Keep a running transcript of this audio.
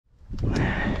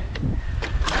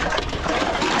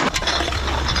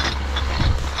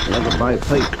Bo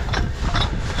Peep.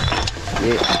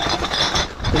 Yeah.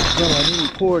 Well, I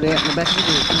didn't pour it out in the back of the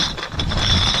vehicle.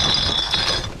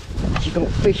 She got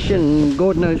fish and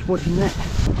God knows what's in that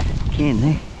can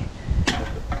there.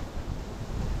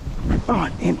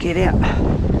 Alright, empty it out.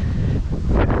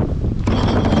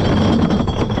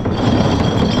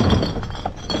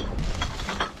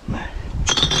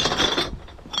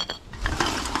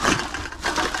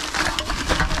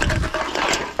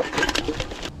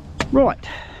 Right,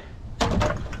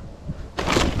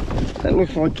 that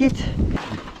looks like it.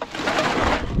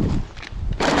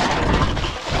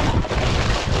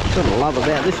 What I love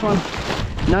about this one,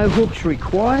 no hooks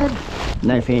required,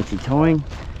 no fancy tying,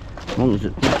 as long as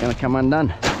it's not going to come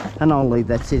undone. And I'll leave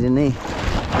that sitting there.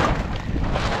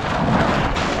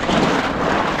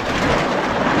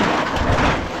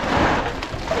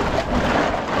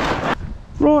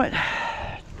 Right,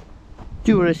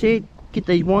 do what I said, get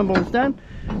these wine bottles done.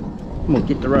 We'll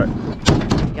get the road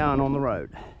going on the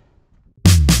road.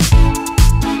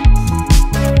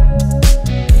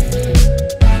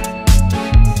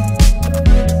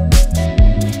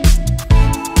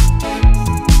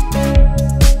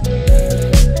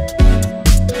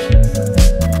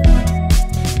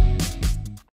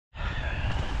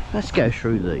 Let's go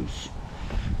through these.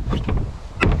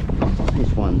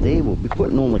 There's one there. We'll be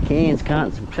putting all the cans,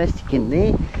 cartons and plastic in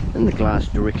there, and the glass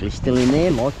directly still in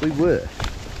there like we were.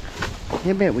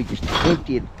 How about we just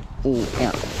empty it all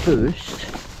out first,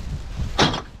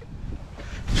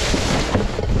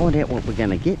 find out what we're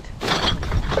going to get.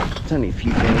 It's only a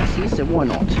few bags here, so why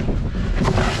not?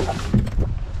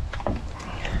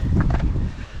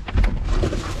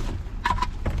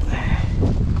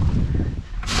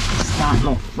 Starting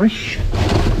off fresh.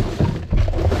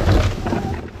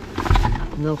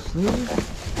 Nothing else there.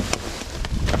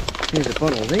 There's a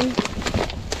bottle there.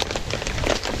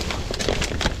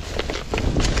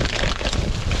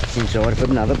 Inside of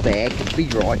another bag, it'd be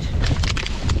right.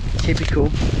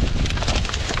 Typical.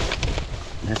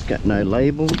 That's got no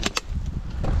label.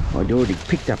 I'd already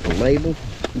picked up a label,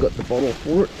 got the bottle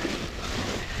for it.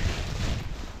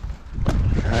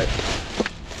 So,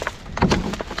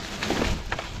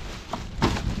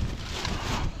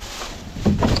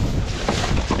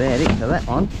 that's about it for that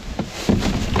one.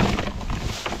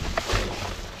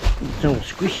 It's all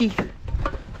squishy.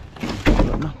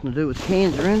 Got nothing to do with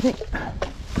cans or anything.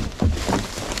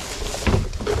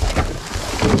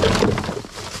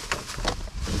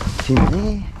 In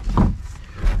there.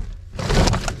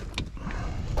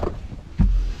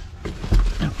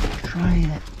 Try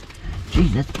that.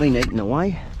 Geez, that's been eaten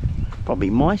away. Probably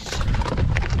mice.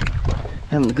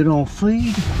 Having a good old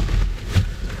feed.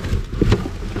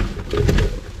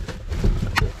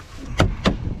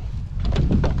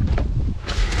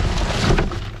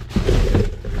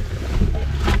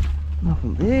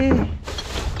 Nothing there.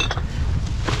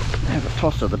 Have a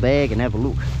toss of the bag and have a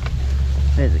look.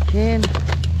 There's a can.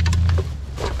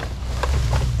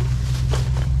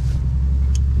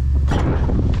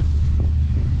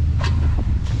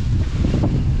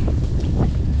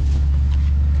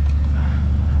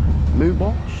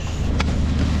 Box.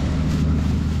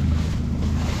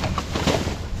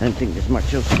 Don't think there's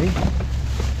much else here.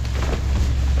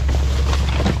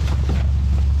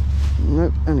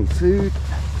 Nope, only food.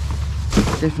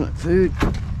 Definite food.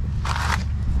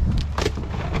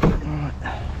 Right.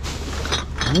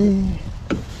 There.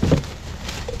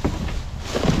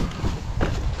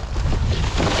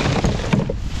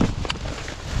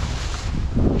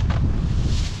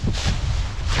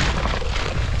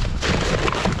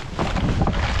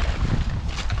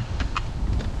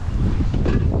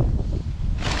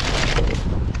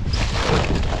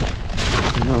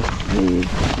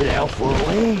 Bit of alfoil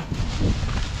there.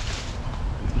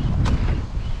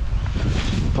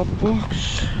 Pop box.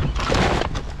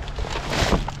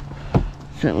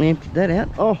 Certainly emptied that out.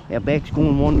 Oh, our bag's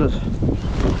gone wanders.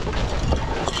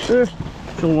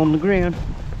 It's all on the ground.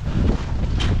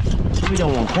 We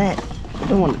don't want that. We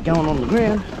don't want it going on the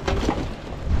ground.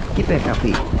 Get back up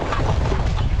here.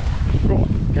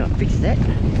 Right, gonna fix that.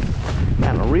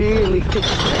 Gonna really fix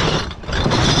that.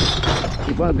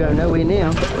 It won't go nowhere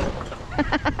now.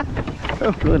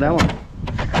 Oh, look at that one.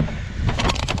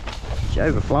 It's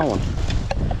overflowing.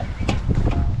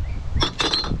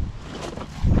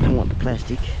 Don't want the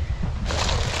plastic.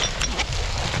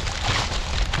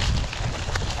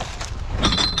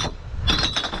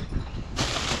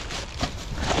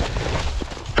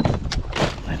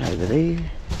 That over there.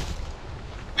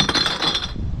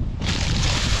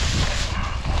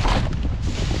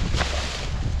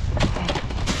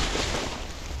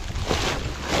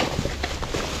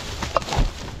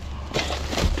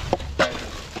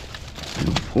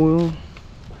 foil.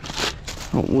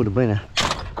 Oh, it would have been a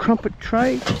crumpet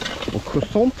tray or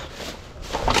croissant.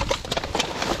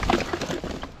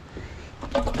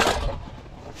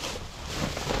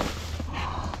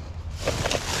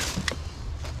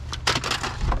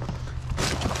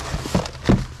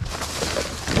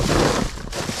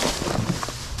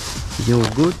 Is all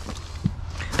good.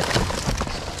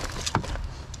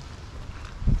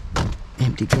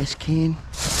 Empty gas can.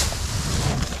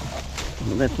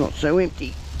 Well, that's not so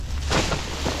empty.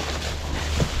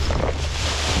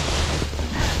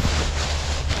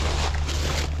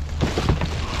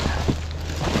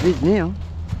 It is now.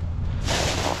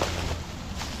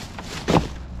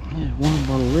 There's one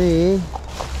bottle there.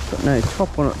 Got no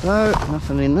top on it though.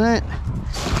 Nothing in that.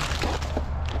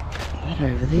 That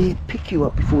over there. Pick you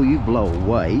up before you blow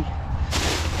away.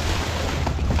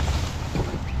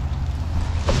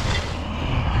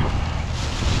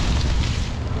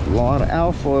 A lot of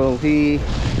alfoil here.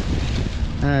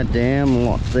 A damn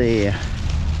lot there.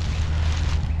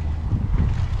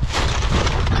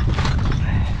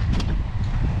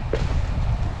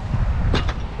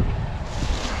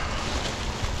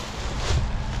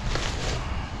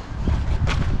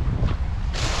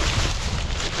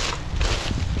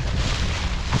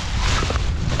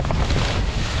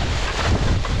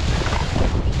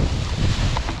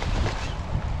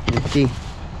 Empty.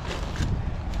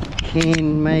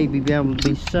 Can maybe be able to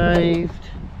be saved.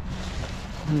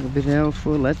 A little bit of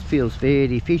alfoil. That feels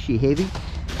very fishy heavy.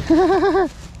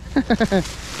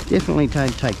 Definitely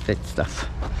don't take that stuff.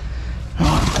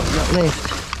 Right, what have we got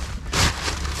left?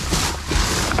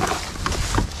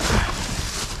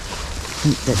 I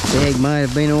think that bag may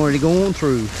have been already gone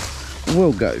through.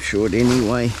 We'll go short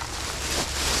anyway.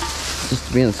 Just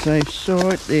to be on the safe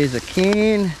side. There's a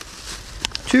can.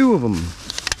 2 of them.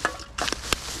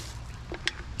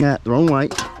 The wrong way.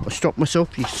 I stopped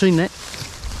myself. You've seen that.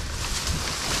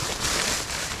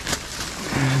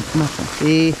 Nothing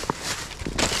there.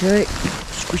 Okay,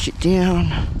 squish it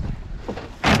down.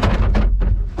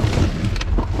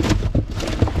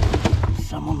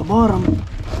 Some on the bottom.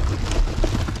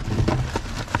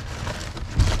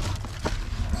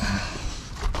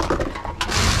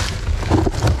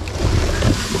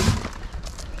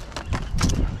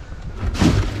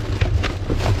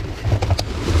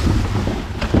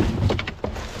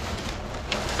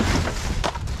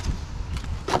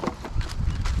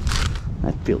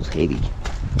 Feels heavy.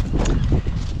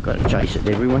 Got to chase it,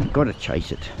 everyone. Got to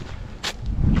chase it.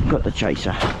 Got the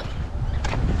chaser.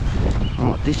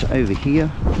 Right, this over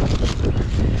here.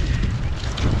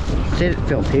 Said it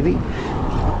felt heavy.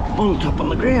 On top on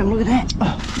the ground. Look at that.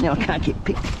 Oh, now I can't keep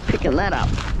picking that up.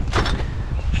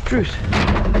 It's truth.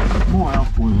 More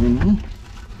alfoil in here.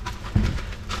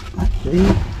 Let's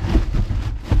see.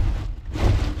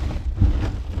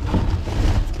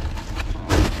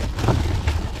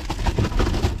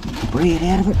 Bread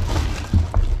out of it.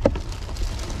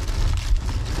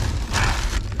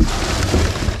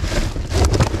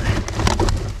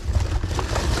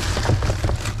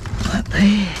 Up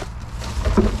there.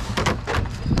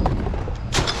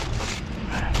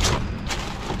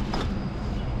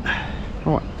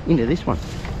 Right, into this one.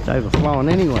 It's overflowing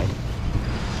anyway.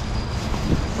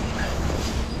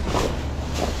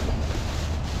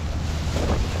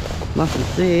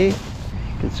 Nothing's there. You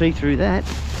can see through that.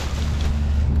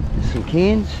 Some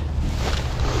cans.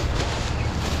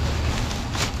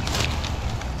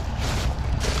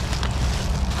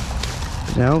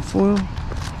 Alfoil.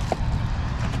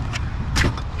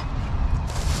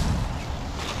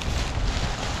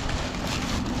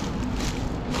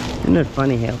 Isn't it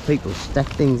funny how people stack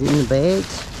things in the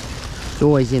bags? It's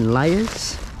always in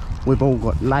layers. We've all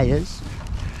got layers.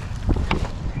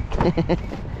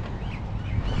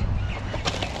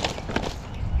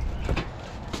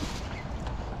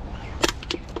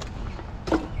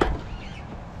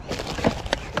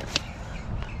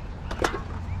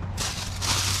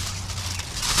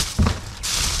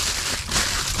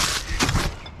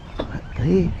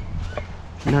 There,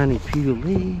 noni peel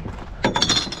there.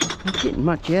 Not getting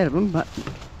much out of them, but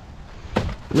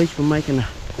at least we're making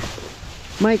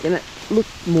it look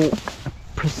more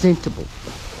presentable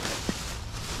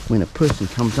when a person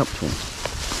comes up to them.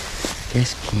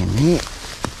 Gas can there.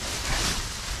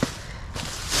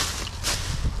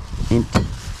 Empty.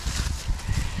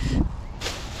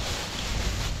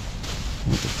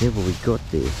 What the devil we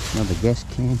got there? Another gas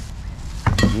can.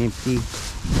 Empty.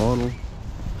 Bottle.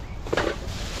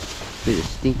 Bit of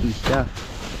stinky stuff.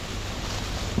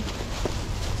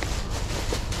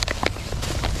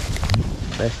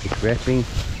 Plastic wrapping.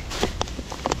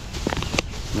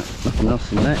 No, nothing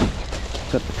else in that.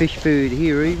 Got the fish food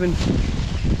here even.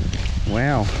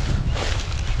 Wow.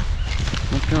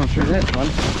 Not going through that one.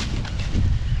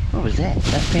 What was that?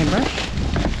 That fan brush?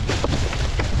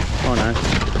 Oh no.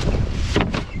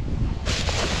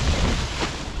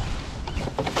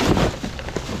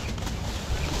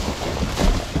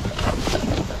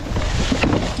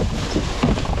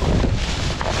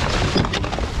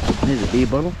 There's a beer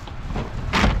bottle.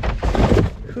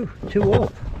 Whew, 2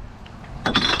 off.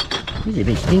 This is a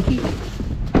bit stinky.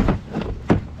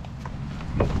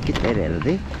 Get that out of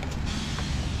there.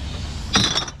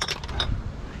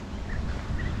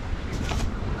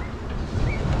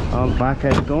 Oh, the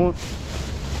barcode's gone.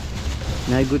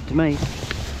 No good to me.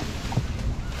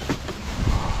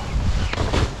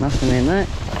 Nothing in that.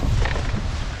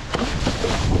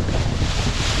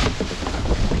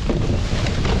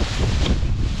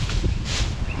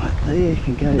 Right there,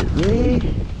 can go there.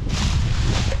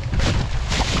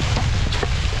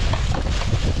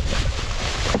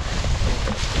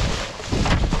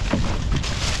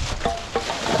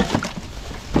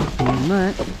 And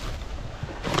that.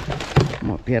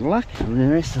 Might be out of luck. And the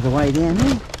rest of the way down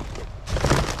here,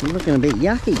 we're looking a bit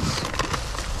yucky.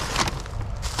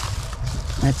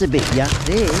 That's a bit yuck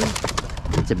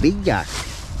there. It's a big yuck.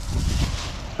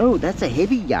 Oh, that's a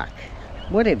heavy yuck.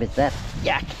 Whatever's that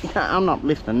yuck. I'm not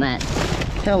lifting that.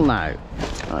 Hell no.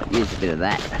 I'll use a bit of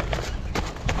that.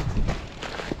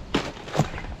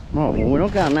 Right, well, we're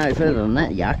not going no further than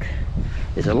that yuck.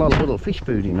 There's a lot of little fish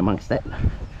food in amongst that.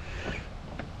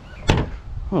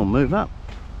 I'll move up.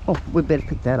 Oh, we better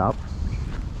pick that up.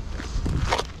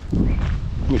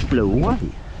 It flew away.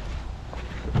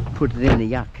 Put it in the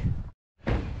yuck.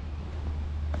 Put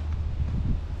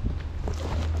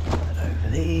that over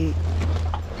there.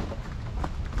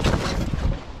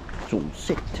 It's all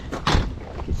set.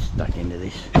 Get stuck into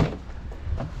this.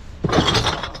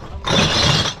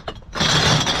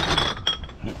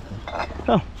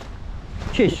 Oh,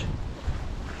 cheers.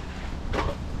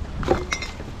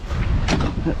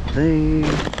 Up there.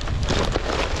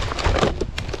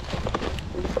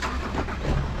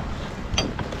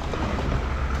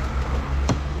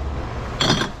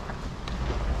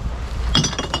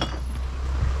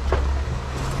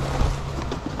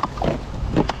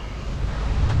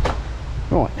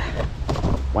 Right,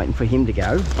 waiting for him to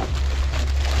go.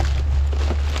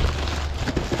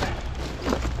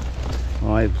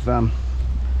 I've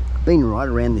been right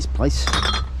around this place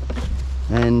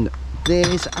and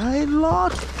there's a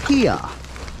lot here.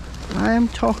 I am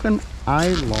talking a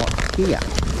lot here.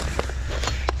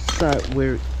 So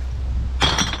we're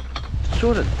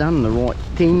sort of done the right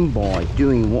thing by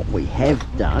doing what we have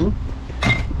done.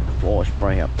 Fly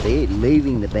spray up there,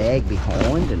 leaving the bag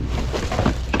behind and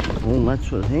all that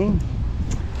sort of thing.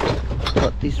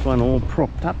 Got this one all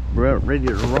propped up, ready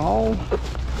to roll.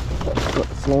 Got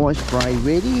the fly spray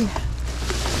ready.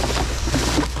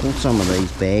 Pull some of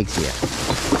these bags here.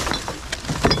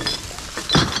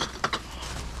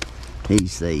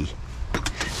 He's the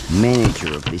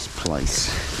manager of this place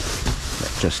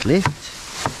that just left.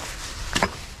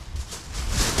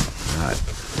 Right.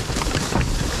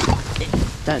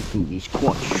 Don't think he's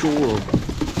quite sure of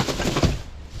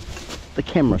the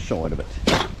camera side of it.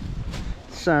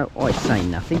 So I say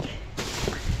nothing.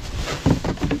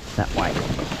 That way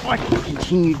I can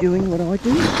continue doing what I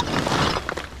do.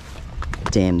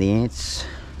 Damn the ants.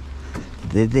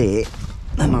 They're there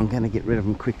and I'm going to get rid of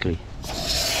them quickly.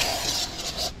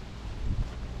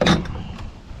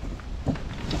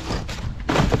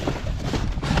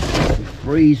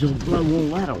 Breeze will blow all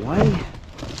that away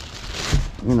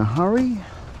in a hurry.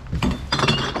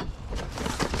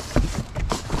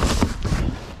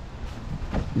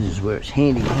 This is where it's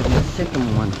handy having a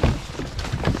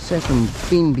second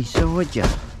bin beside you.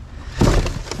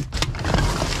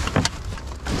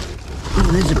 Oh,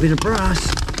 there's a bit of brass.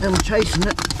 I'm chasing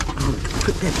it. I'll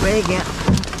put that bag out.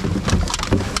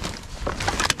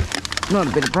 Not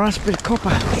a bit of brass, a bit of copper,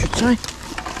 I should say.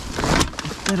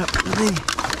 Put that up to there.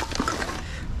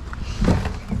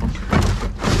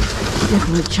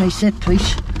 Definitely chase that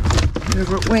piece,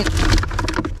 wherever it went.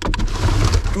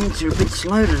 Things are a bit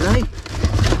slow today.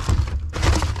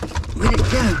 Where'd it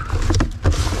go?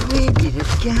 Where did it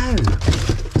go?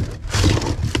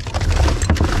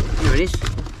 There it is.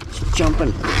 It's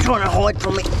jumping, trying to hide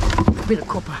from me. A bit of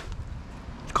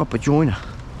copper joiner.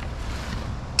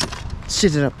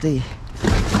 Sit it up there.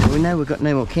 We know we've got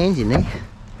no more cans in there.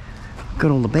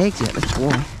 Got all the bags out, that's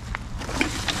why.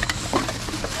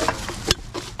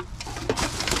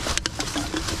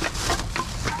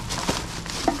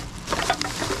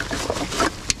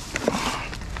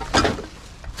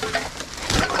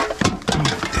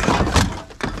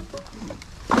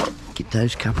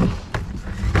 Those couple.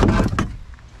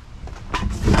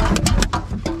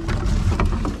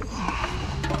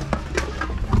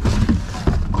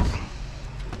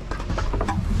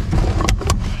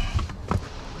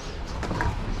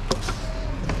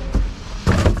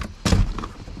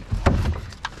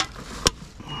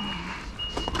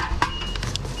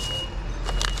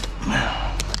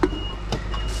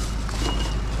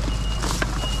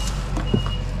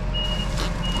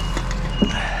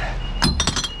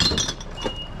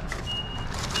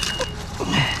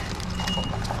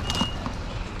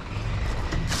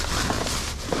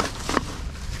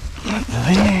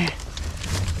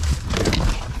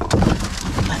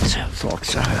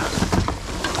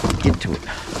 to it.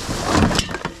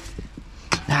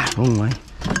 Ah, wrong way.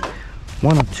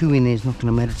 1 or 2 in there is not going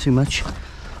to matter too much. As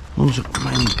long as I've got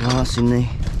mainly glass in there.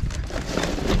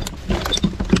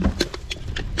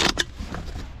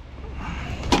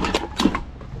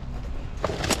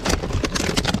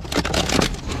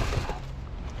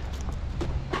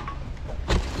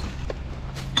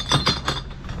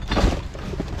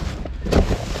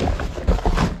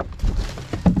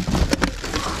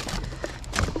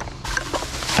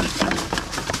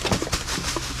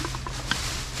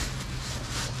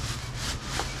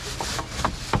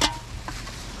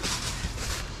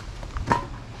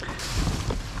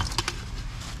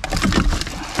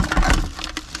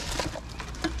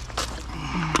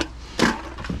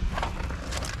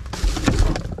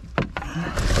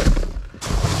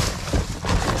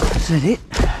 That's it.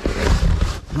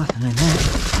 Nothing in there.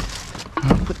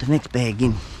 I'll put the next bag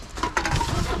in.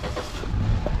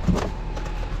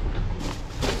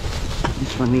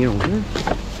 This one here will do.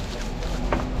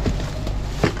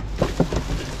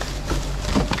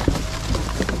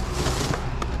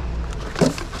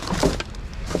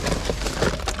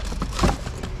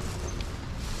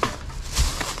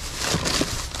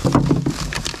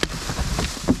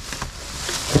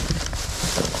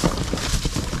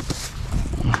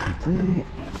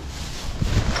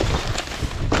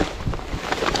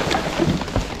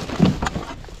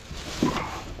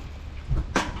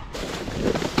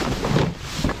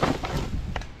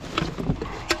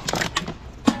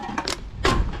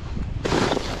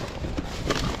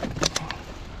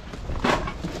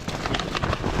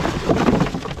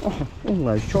 All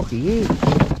those chalky eggs.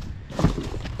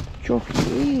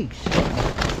 Chalky eggs.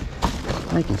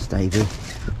 They can stay there.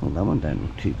 Well, that one don't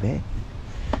look too bad.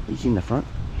 He's in the front.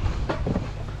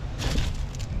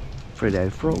 Freddo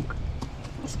frog.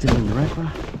 Still in the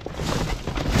wrapper.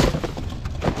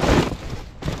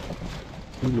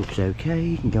 He looks okay.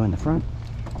 He can go in the front.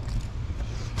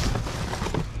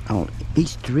 Oh,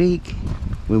 Easter egg.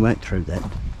 We won't throw that.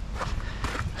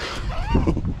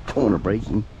 Don't want to break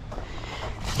him.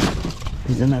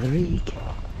 There's another egg.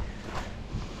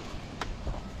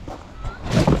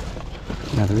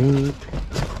 Another egg.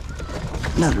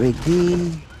 Another egg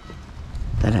there.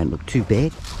 They don't look too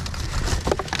bad.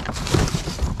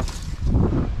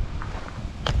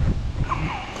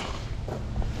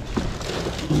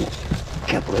 A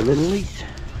couple of littlies.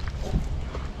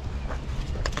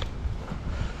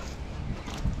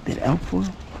 Bit of alfoil.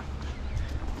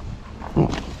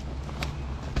 Oh,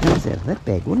 that was out of that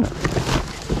bag, wasn't it?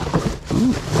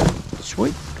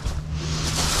 Sweet.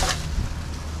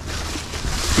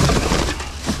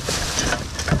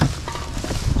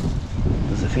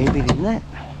 There's a fair bit in that.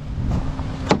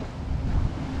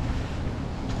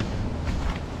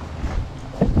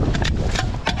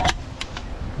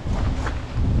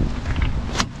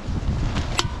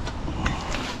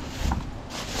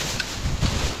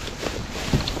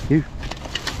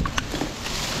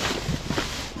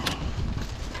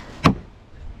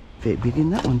 Fair bit in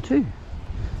that one too.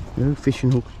 No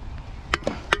fishing hook.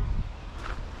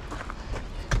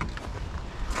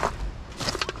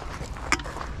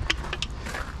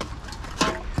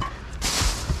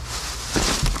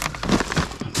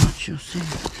 I'm not sure, is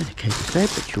that a case of that?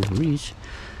 But sure is.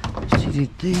 See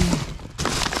it there.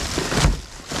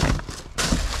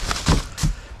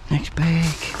 Next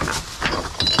bag.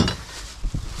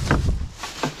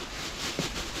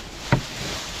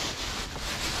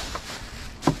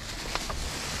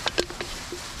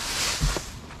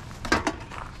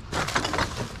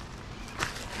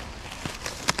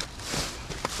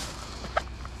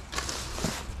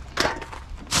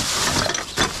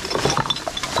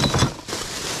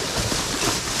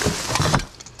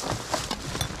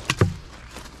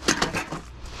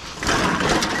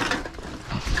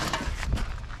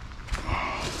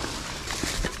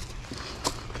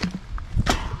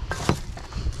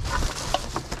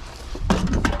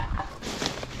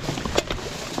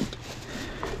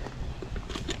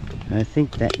 I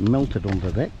think that melted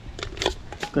onto that.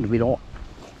 Got a bit hot.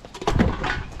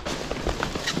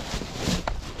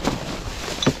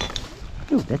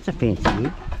 Oh, that's a fancy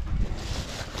egg.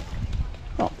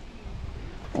 Oh,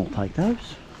 I'll take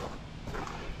those.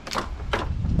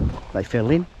 They fell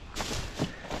in.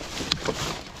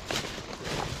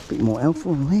 Bit more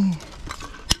alfoil there.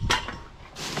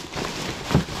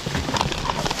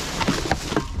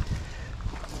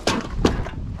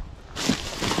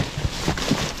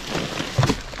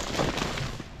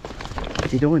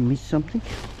 Did I miss something?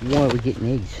 Why are we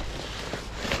getting eggs?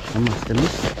 I must have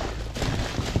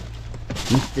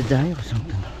missed a day or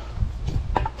something.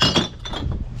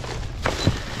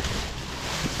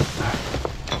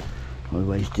 I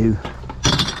always do.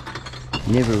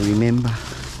 Never remember.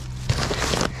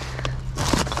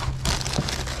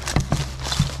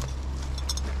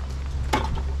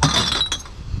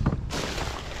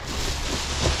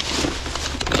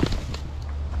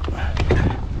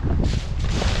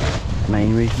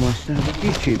 Main reason why I started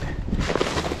YouTube.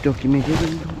 Document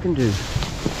everything I can do.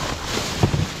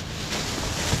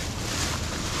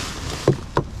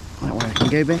 That way I can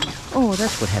go back. Oh,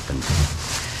 that's what happened.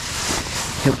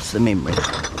 Helps the memory.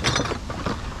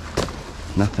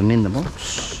 Nothing in the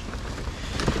box.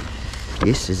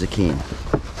 Yes, there's a can.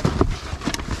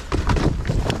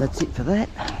 That's it for that.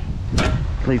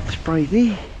 Leave the spray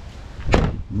there.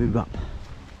 Move up.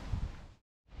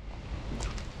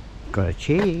 Got a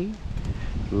chair.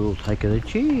 We'll take a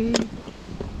chair.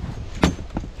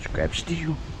 Scrap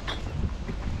steel.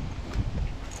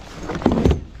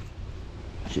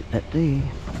 Sit that there.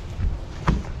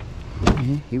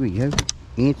 Yeah, here we go.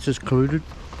 Answers included.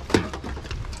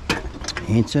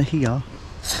 Answer here.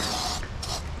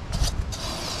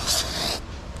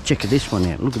 Check this one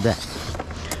out. Look at that.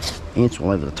 Ants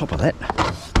all over the top of that.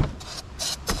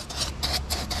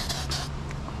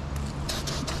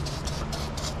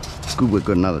 Good, we've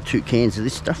got another 2 cans of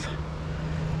this stuff.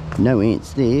 No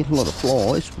ants there, a lot of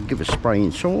flies. We'll give a spray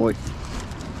inside.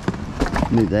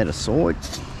 Move that aside.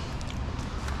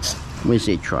 Where's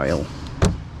their trail?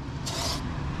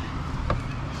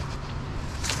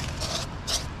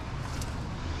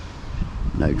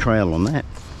 No trail on that.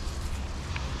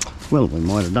 Well, we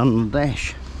might have done the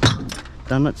dash.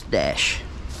 Done its dash.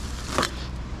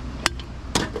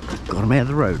 Got them out of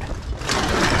the road.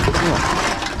 Right.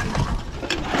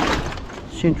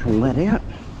 Central that out.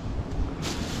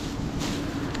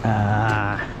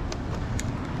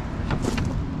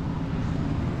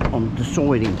 I'm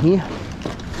deciding here,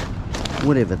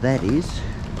 whatever that is,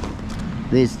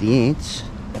 there's the ants.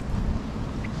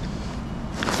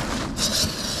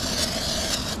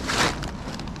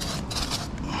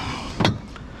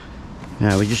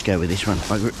 No, we just go with this one,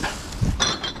 bugger it.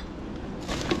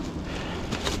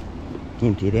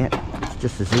 Empty it out, it's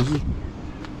just as easy.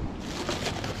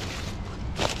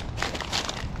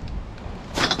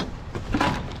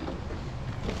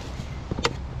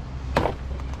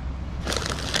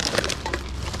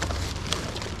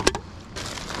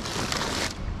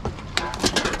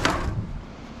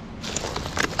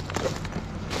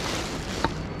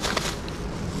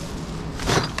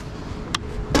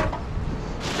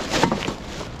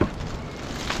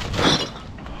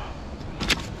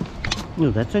 Oh,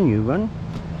 that's a new one.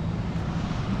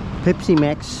 Pepsi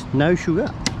Max, no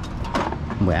sugar.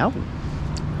 Wow.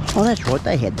 Oh, that's right,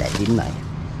 they had that, didn't they?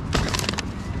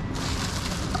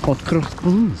 Hot cross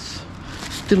buns.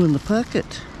 Still in the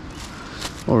packet.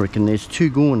 I reckon there's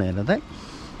 2 gone out of that.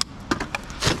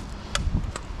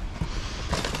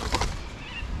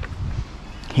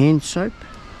 Hand soap.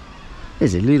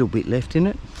 There's a little bit left in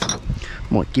it.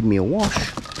 Might give me a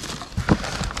wash.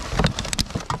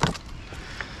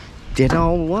 Dead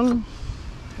old one.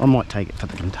 I might take it for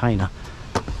the container.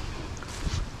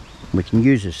 We can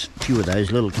use a few of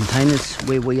those little containers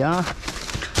where we are.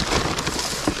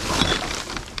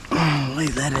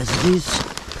 Leave that as it is.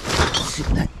 Sit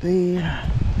that there.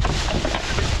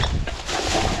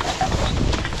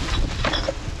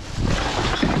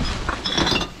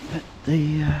 That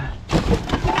there.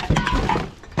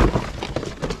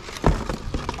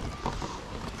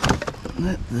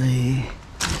 That there.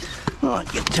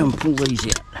 Right, get to and pull these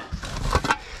out.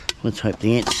 Let's hope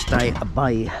the ants stay at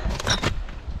bay.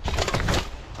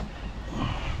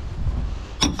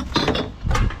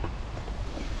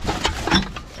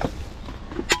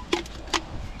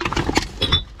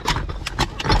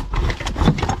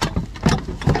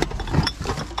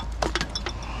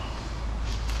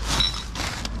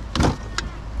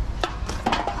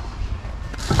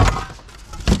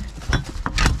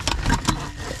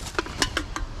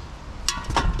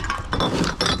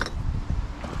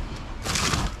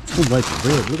 Full loaf of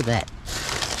bread, look at that.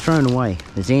 Thrown away.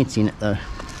 There's ants in it though.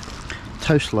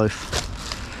 Toast loaf.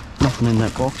 Nothing in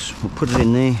that box. We'll put it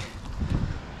in there.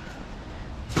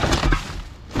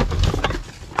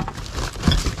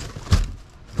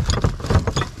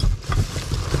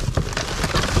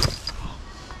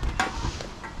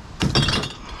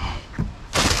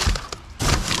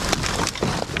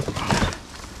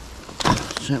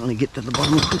 Certainly get to the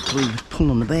bottom quickly with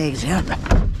pulling the bags out.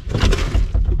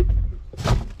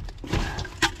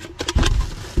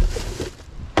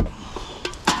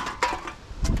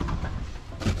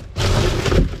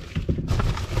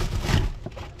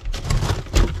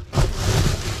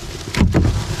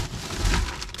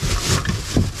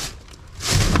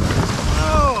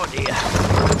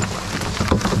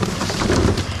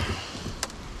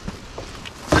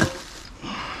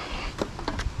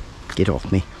 Get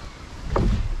off me.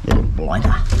 Little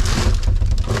blighter.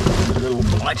 Little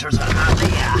blighters are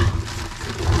there.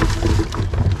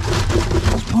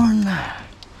 There's one.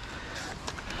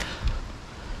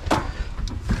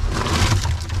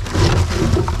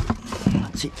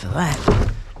 That's it for that.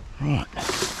 Right.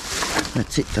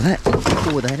 That's it for that.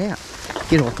 Pour that out.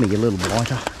 Get off me, you little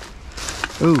blighter.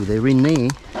 Oh, they're in there.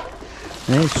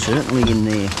 They're certainly in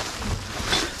there.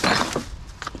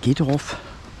 Get off.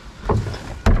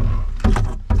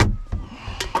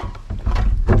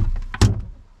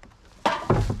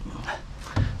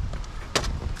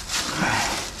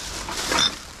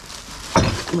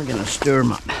 We're going to stir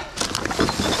them up.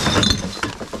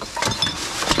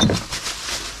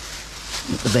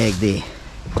 Put the bag there.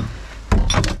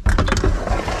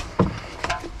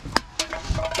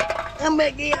 I'm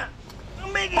back here.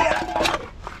 I'm back here.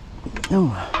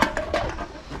 Oh.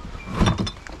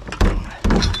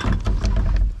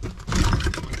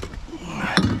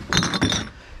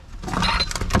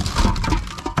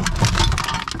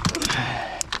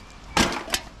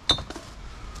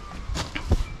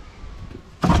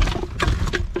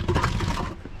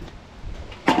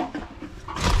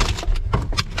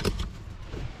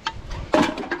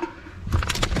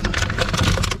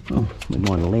 We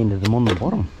might have landed them on the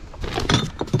bottom.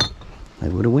 They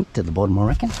would have went to the bottom, I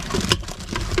reckon.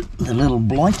 The little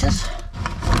blighters.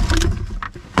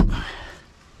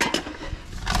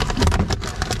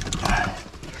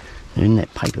 They're in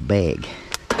that paper bag.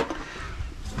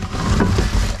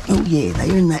 Oh yeah,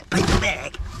 they're in that paper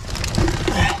bag.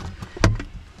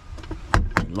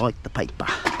 They like the paper.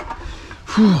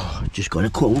 Whew, just got a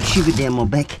cold shiver down my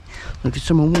back. Like if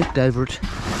someone walked over it.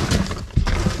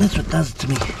 That's what does it to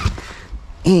me.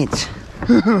 Ants.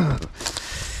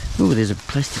 Oh, there's a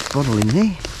plastic bottle in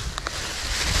there.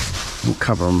 We'll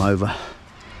cover them over.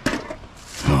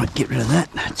 Right, get rid of that.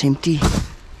 It's empty.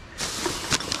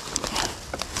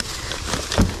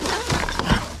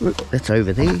 Look, that's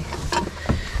over there.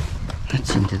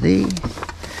 That's into there.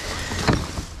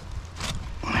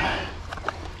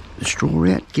 The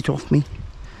straw out. Get off me.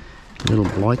 Little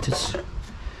blighters.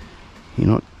 You're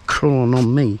not crawling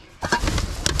on me.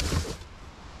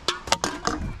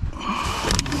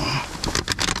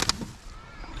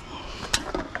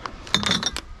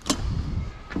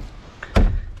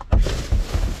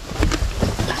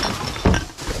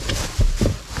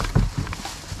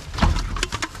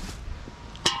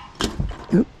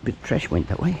 Oop, bit of trash went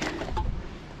that way.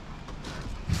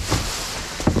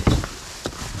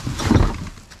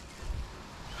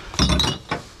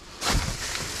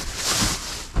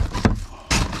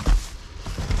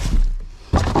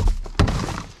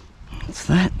 What's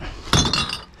that?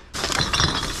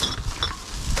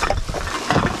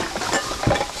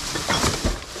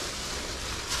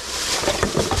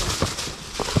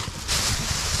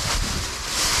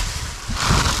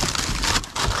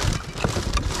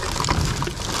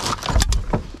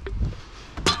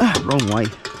 Wrong way.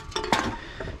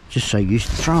 Just so used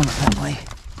to throwing it that way.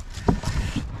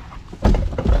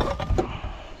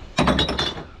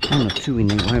 One or two in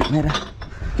there won't matter.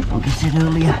 Like I said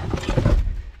earlier.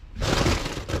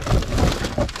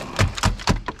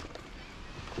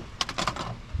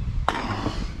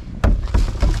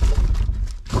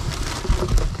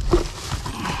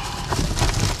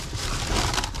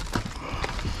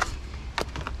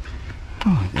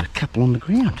 Oh, I've got a couple on the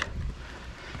ground.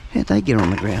 How'd they get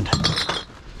on the ground?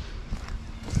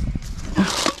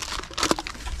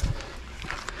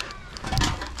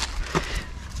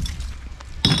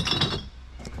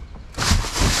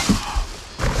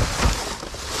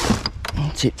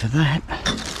 That's it for that.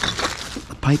 Put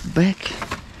the paper back.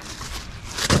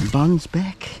 The buns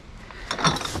back.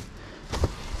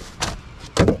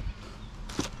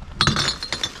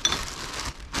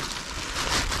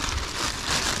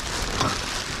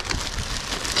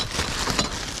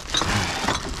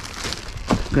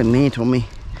 Got an ant on me.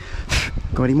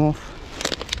 Got him off.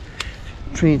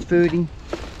 Transferred him.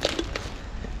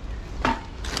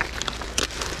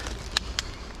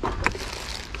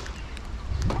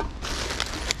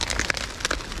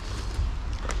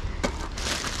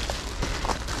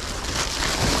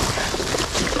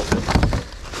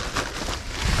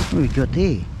 What have we got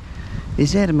there?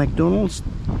 Is that a McDonald's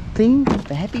thing?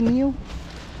 The Happy Meal?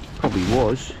 Probably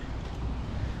was.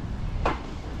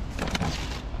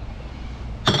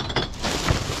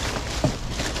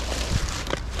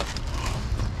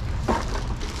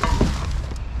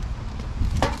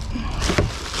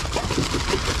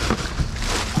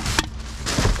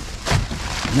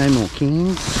 No more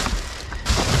cans.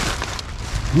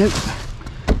 Nope.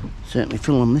 Certainly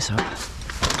filling this up.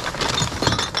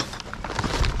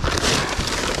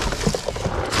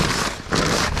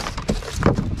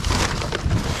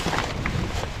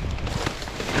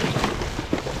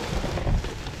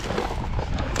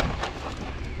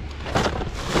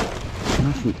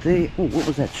 Nothing there. Oh, what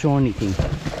was that shiny thing?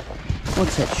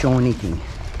 What's that shiny thing?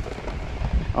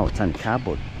 Oh, it's only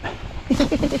cardboard.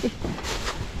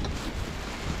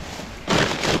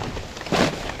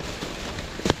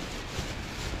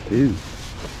 Ooh,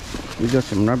 we got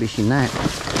some rubbish in that.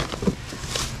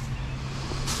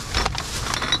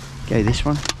 Go this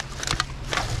one.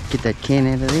 Get that can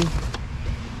out of there.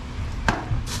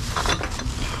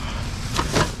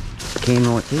 Can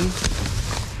right there.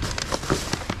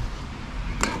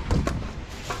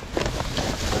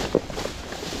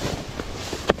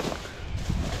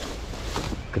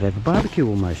 Could have a barbecue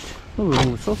almost. Look at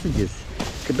all the sausages,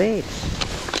 kebabs,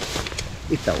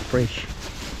 if they were fresh.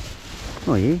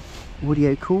 Oh yeah,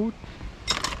 audio cord.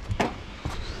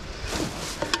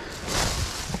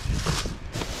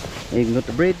 Even got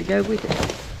the bread to go with it.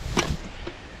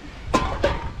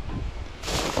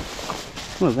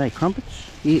 What are they, crumpets?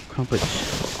 Yeah, crumpets.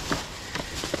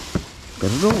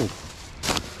 Got it all.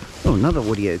 Oh, another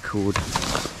audio cord.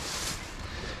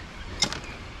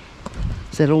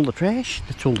 Is that all the trash?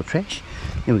 That's all the trash.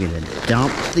 Then we're going to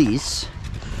dump this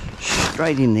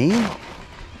straight in there.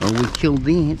 Well, we killed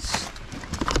the ants.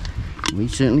 We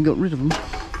certainly got rid of them.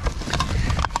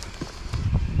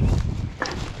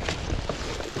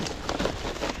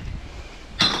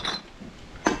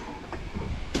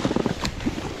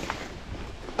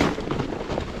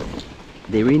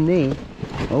 They're in there.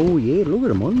 Oh yeah, look at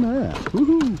them on there.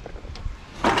 Woohoo!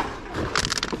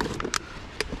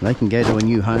 They can go to a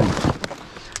new home.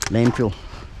 Landfill.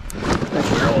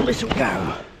 That's where all this will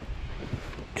go.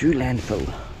 To landfill.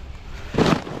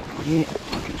 Yeah,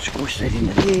 I can squish that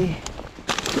into there.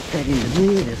 Put that into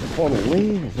there. There's a bottle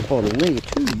there. There's a bottle there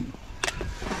too.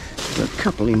 Got a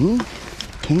couple in here.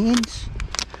 Cans.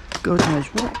 God knows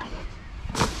what.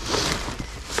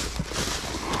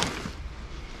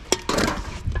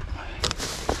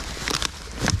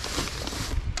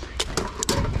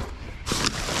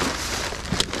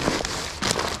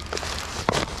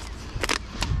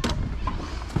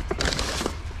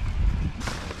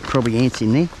 Probably ants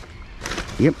in there.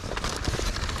 Yep.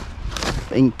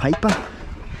 Ink paper.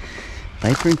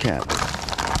 Paper and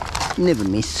cardboard. Never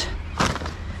miss.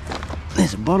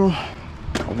 There's a bottle.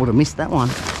 I would have missed that one.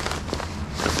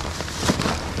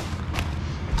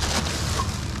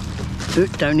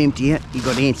 Don't empty it. You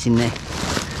got ants in there.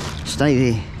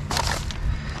 Stay there.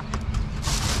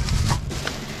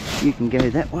 You can go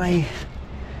that way.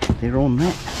 They're on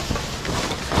that.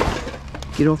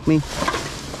 Get off me.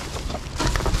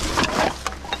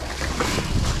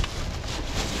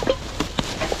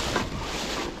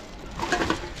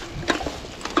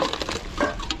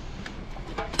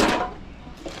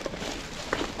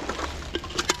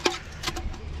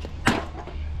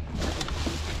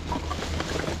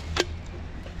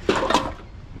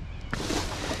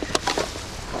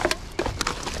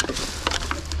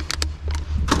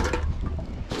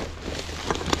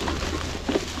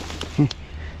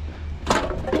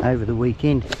 Over the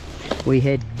weekend we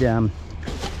had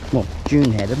well,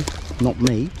 June had them, not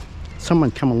me.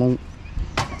 Someone come along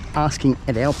asking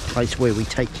at our place where we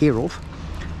take care of,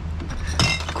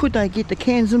 could they get the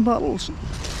cans and bottles.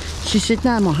 She said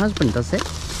no, my husband does that.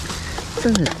 So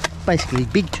it's basically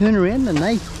big turnaround and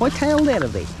they hightailed out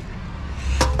of there.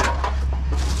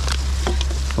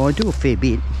 So I do a fair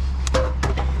bit.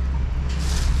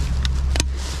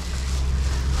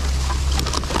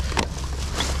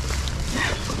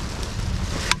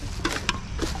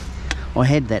 I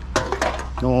had that,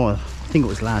 oh, I think it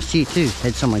was last year too,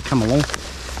 had someone come along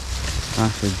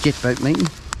after a jet boat meeting,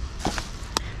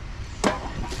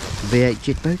 V8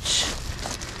 jet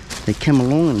boats. They come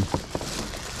along and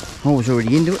I was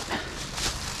already into it,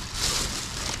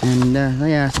 and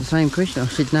they asked the same question. I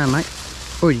said, no mate,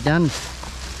 already done,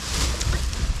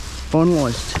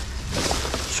 finalised,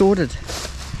 sorted.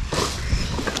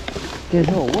 He goes,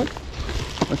 oh what?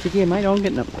 I said, yeah mate, I'm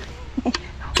getting up.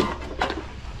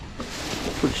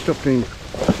 Would have stopped doing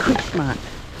quick smart.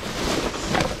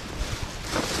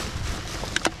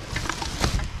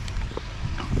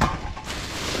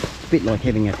 Bit like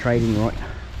having a trading right.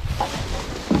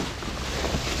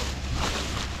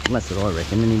 Well, that's what I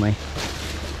reckon anyway.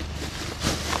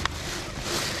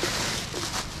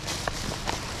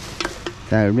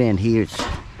 So around here it's,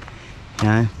 you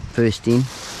know, first in.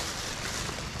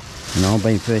 And I've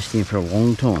been first in for a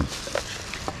long time.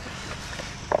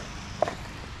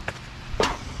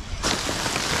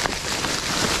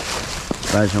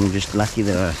 I suppose I'm just lucky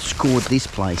that I scored this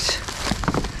place.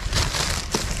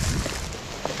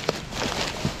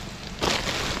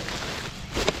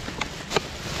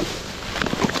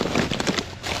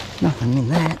 Nothing in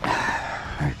that.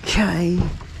 Okay.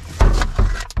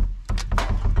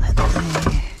 That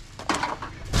there.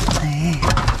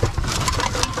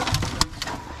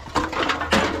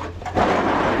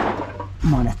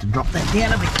 to drop that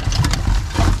down a bit.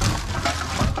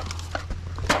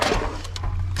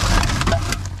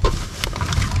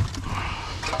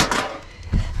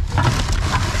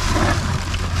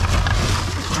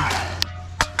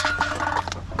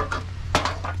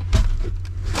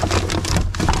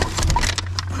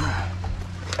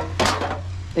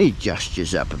 He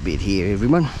gestures up a bit here,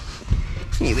 everyone.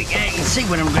 Here we go, you can see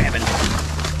what I'm grabbing.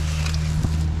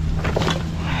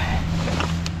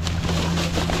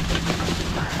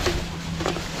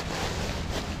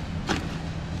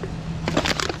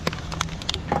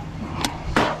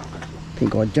 I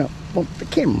think I jumped off the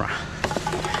camera.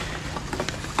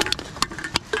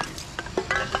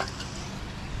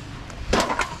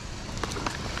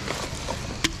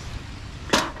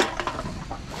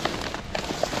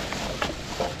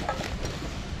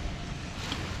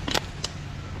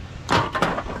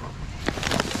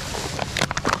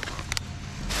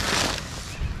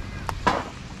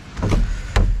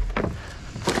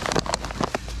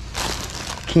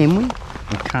 Can we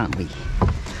or can't we?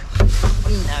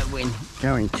 We know when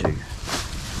going to.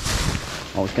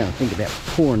 I was going to think about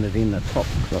pouring it in the top,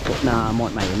 because I thought, nah, I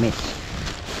might make a mess.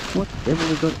 What the devil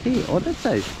have we got there? Oh, that's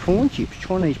those prawn chips,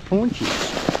 Chinese prawn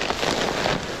chips.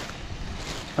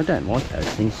 I don't like those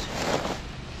things.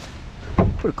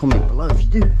 Put a comment below if you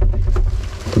do.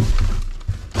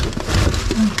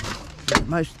 The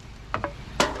most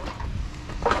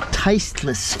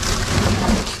tasteless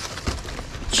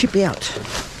chip out.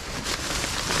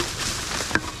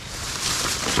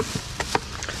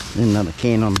 Then another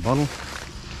can on the bottle.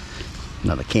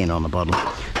 Another can on the bottle.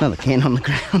 Another can on the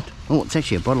ground. Oh, it's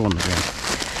actually a bottle on the ground.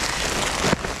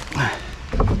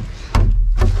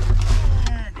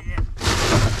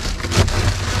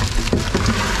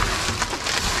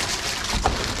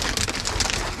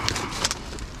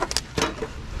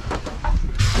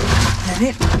 That's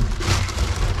it.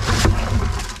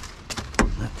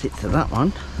 That's it for that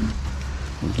one.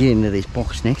 We'll get into this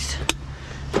box next.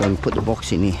 So we can put the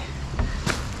box in here.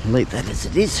 Leave that as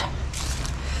it is.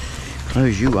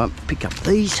 Close you up, pick up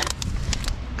these,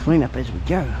 clean up as we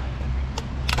go.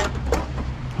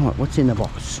 Alright, what's in the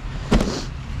box?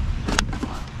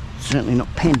 Certainly not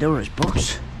Pandora's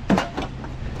box.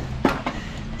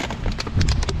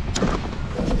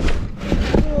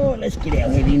 Oh, let's get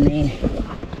our head in there.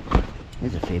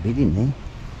 There's a fair bit in there.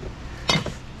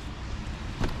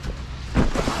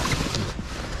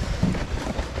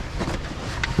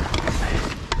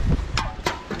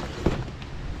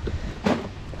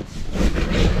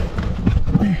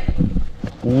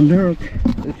 Wonder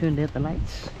who turned out the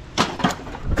lights.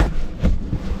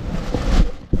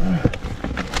 I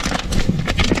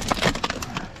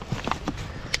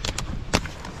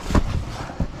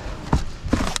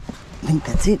think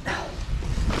that's it.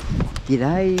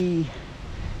 G'day,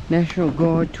 National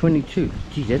Guide 22.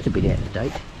 Geez, that's a bit out of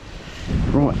date.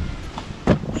 Right,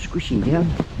 squishing down.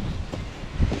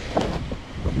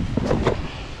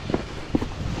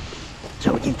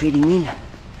 So we can fit him in.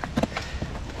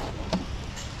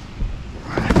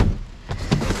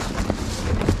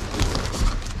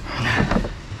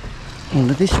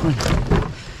 Onto this one.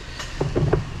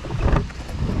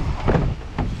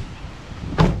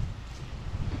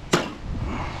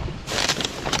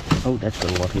 Oh, that's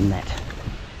got a lot in that.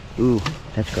 Ooh,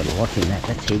 that's got a lot in that.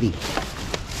 That's heavy.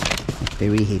 That's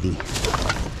very heavy.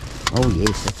 Oh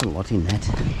yes, that's a lot in that.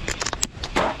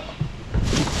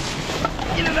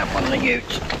 Get it up on the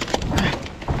ute.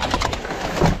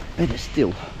 Better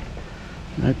still.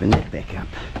 Open that back up.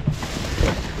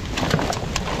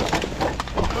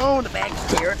 Oh, the bag's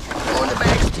tearing. Oh, the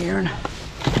bag's tearing.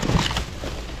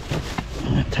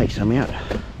 I'm going to take some out.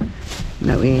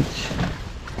 No ants.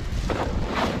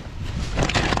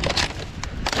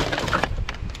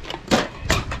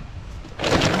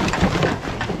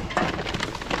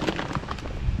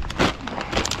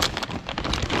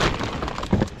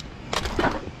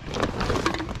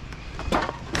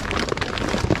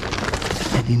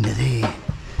 That into there.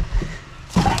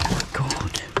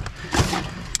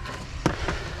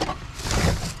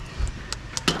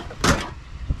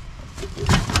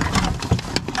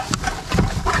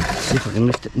 See if I can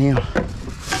lift it now.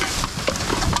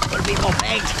 Got a bit more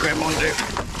bags to grab onto.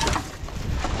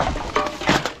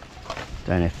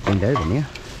 Don't have to bend over now.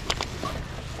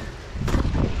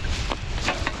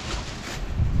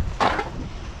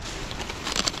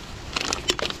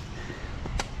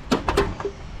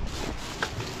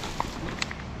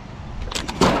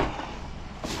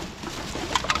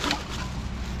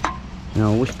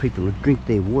 Now I wish people would drink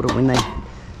their water when they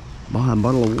buy a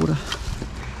bottle of water.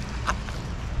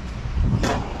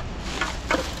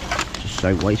 So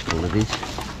wasteful it is.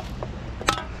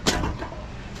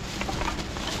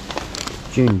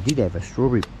 June did have a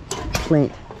strawberry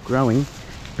plant growing,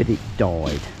 but it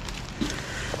died.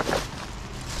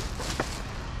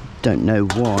 Don't know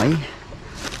why.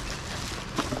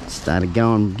 It started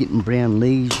going, getting brown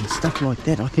leaves and stuff like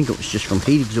that. I think it was just from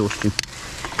heat exhaustion.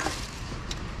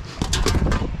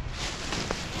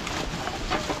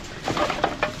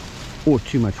 Or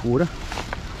too much water.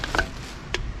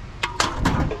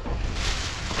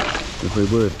 If we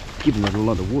were giving it a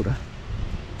lot of water.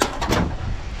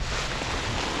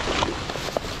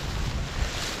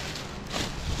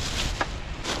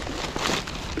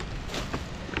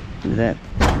 Look at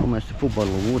that, almost a full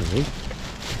bottle of water there.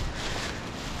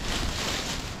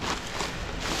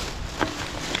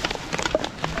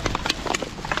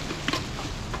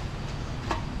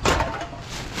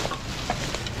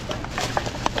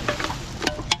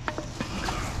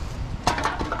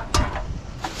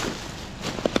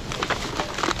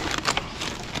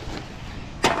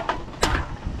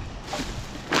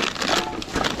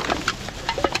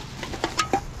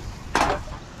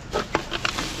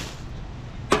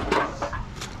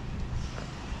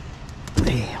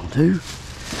 Do.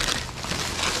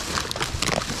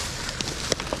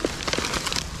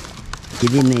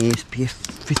 Get in there, SPF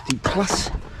 50 plus.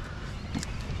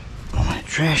 All that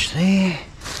trash there.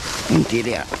 Empty it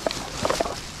out.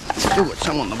 Still got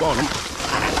some on the bottom.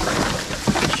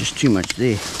 It's just too much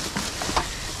there.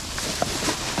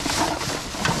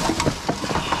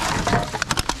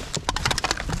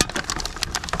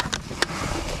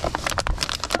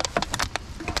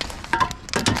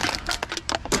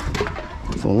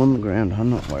 Fall on the ground, I'm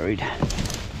not worried.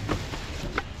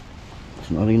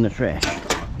 It's not in the trash.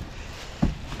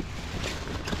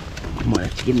 I might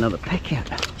have to get another pack out.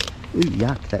 Ooh,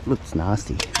 yuck, that looks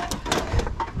nasty.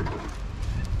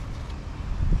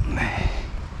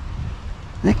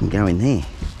 That can go in there.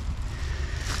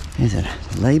 There's a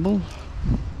label.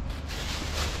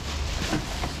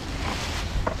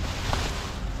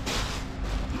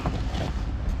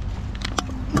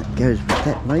 That goes with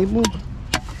that label.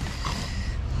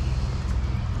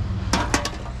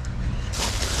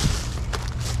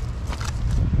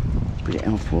 Bit of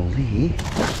alcohol there,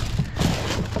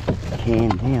 can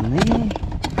down there,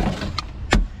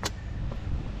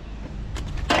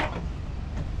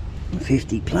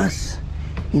 50 plus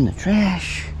in the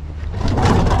trash,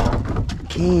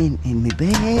 can in my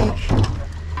bag.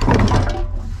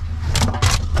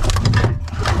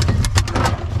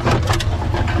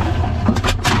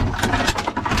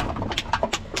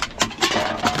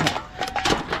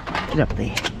 Get up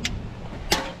there.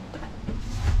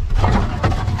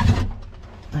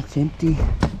 That's empty.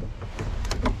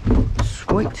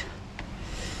 Sweet.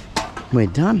 We're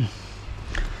done.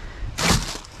 Did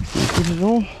I get it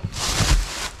all?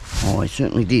 Oh, I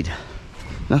certainly did.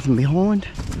 Nothing behind?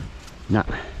 Nah.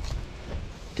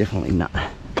 Definitely not.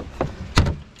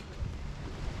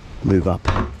 Move up.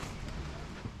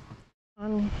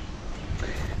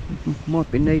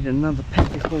 Might be needing another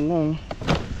pack before long.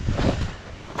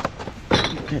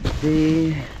 That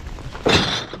there.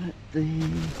 That there.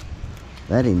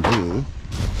 That in there.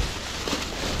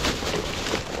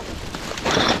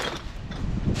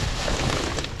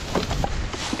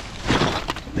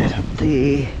 That up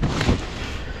there.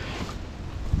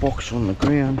 Box on the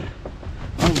ground.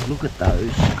 Oh, look at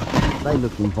those. They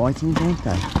look inviting, don't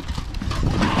they?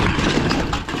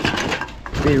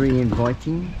 Very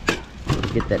inviting. Got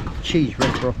to get that cheese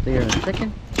wrapper off there in a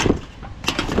second.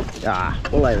 Ah,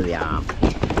 all over the arm.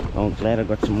 Oh, I'm glad I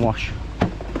got some wash.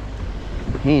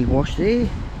 Hand wash there.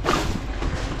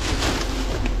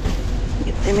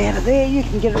 Get them out of there. You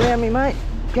can get around me, mate.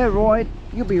 Go ride.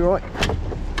 You'll be right.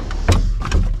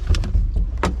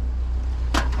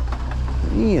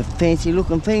 Yeah, fancy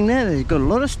looking thing there. There's got a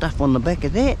lot of stuff on the back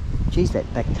of that. Geez,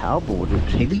 that back tailboard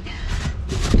looks heavy.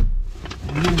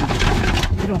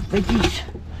 Get off veggies.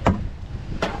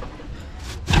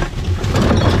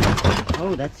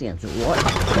 Oh, that sounds alright.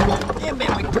 How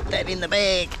about we put that in the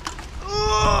bag?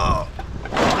 Oh.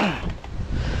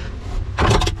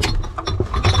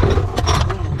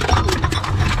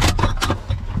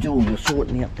 Do all the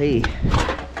sorting out there.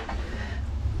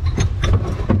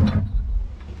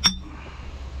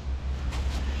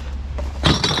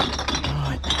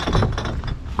 Right.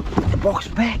 Put the box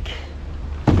back.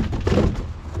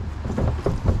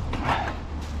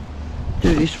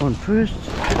 Do this one first.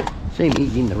 Seems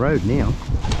he's in the road now.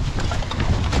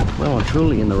 Well, I'm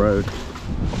truly in the road.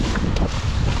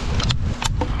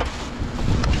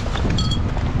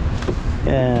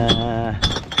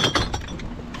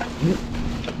 Yep.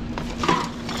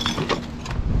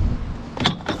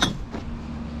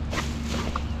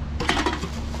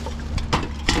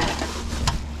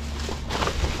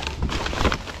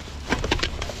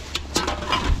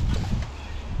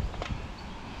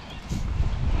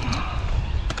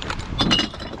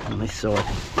 on this side.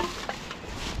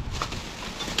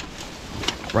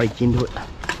 Break into it.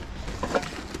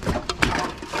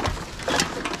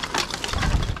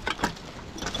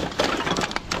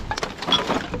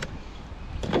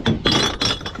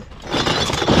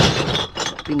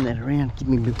 Spin that around, give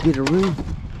me a bit of room.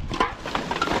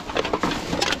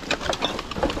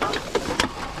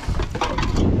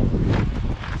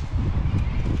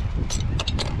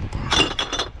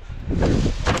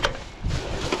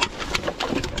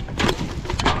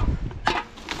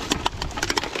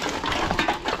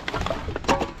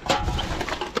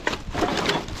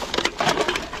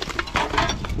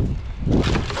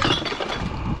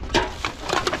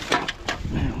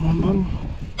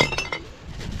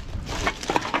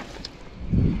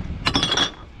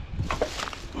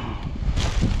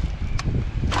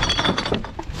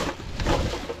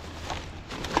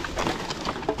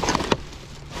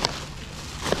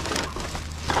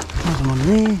 Another one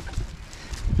there.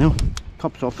 No,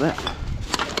 top's off that.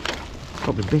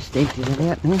 Probably best to empty that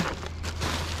out now.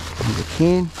 If you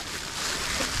can.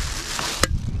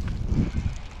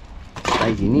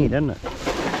 Stays in here, doesn't it?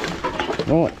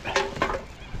 Right.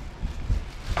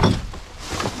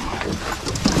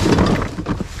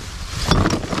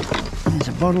 There's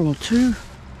a bottle or two.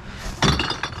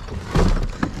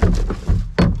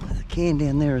 There's a can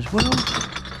down there as well.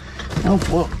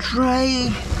 Alfoil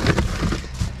tray.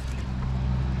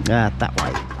 That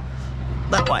way.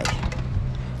 That way.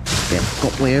 Yeah,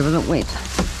 got wherever it went.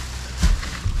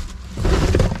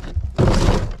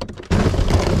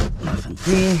 Nothing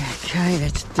there. Okay,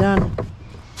 that's done.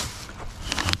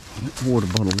 Water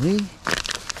bottle there.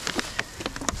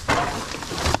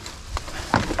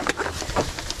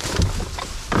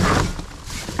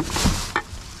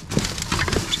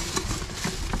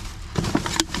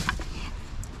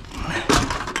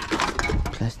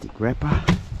 Plastic wrapper.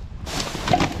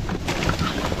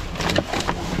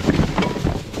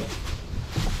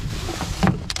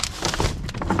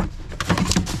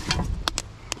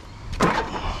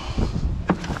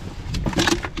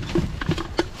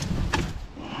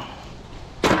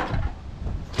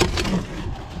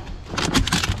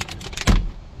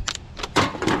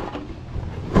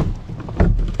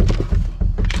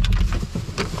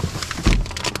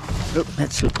 Oh,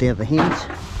 that slipped out of the hands.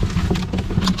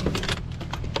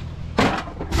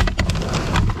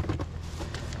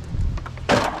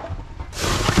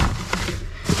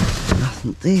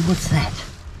 Nothing there. What's that?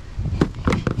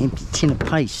 Empty tin of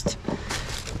paste.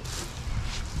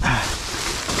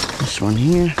 This one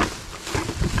here.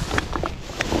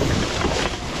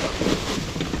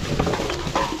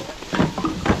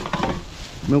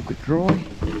 Milk it dry.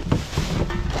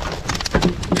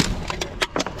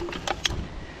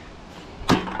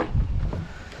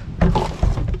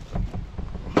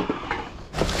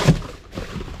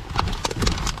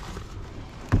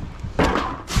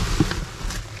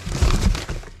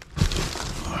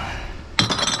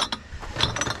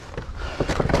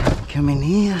 Come in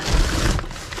here,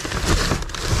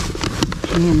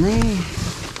 in there.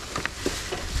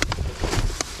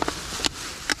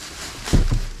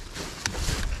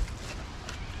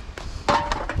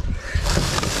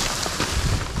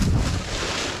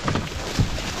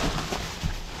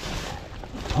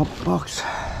 Pop box.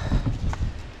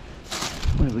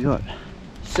 What have we got?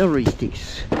 Celery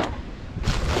sticks.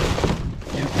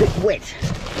 They're a bit wet.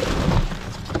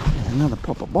 There's another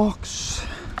popper box.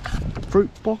 Fruit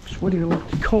box, what do you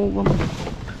like to call them?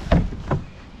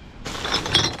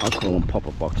 I call them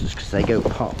popper boxes because they go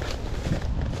pop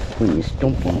when you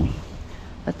stomp on them.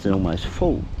 That's almost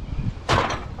full.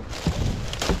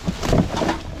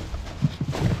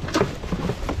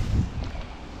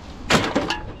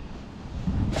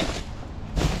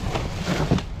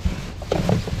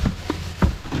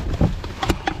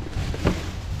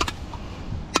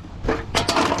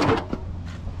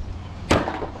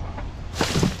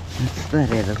 That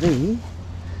out of there.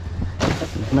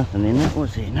 There's nothing in that,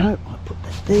 was there? No, I put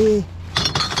that there.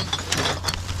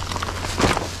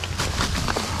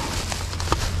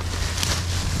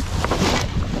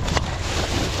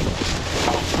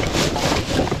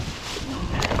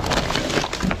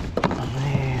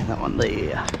 There, that one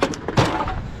there.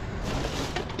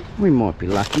 We might be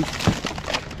lucky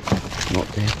not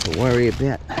to have to worry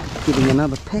about getting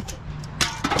another pack.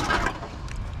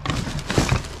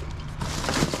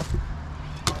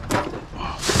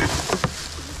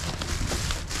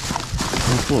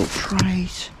 Little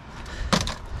trays.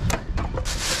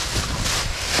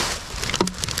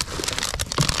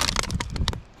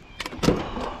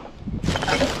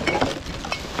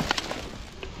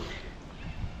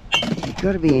 You've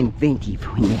got to be inventive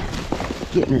when you're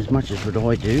getting as much as what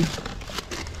I do.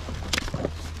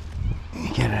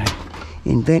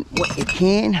 invent what you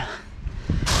can.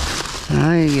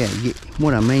 So yeah,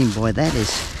 what I mean by that is,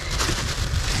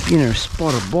 if you're in a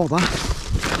spot of bother,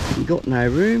 you've got no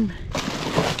room,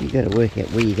 you've got to work out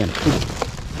where you're going to put it.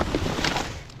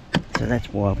 So that's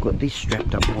why I've got this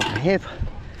strapped up like I have.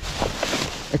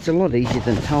 It's a lot easier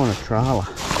than towing a trailer.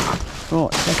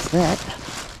 Right, that's that.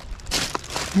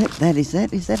 Yep, that is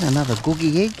that. Is that another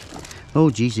googie egg? Oh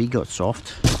geez, he got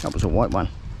soft. That was a white one.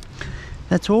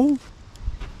 That's all?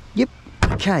 Yep.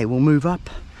 Okay, we'll move up.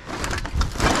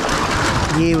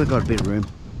 Yeah, we've got a bit of room.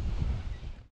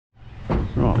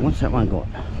 Right, what's that one got?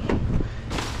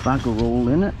 Bugger all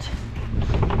in it.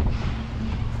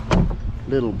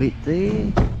 Little bit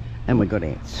there. And we got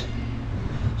ants.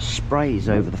 Sprays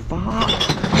over the far.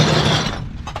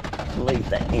 Leave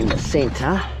that in the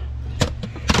centre.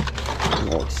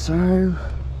 Like so.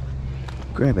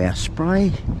 Grab our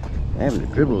spray. We're having a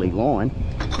dribbly line.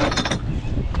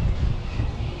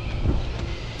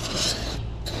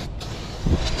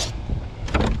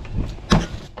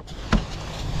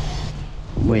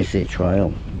 Where's their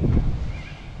trail?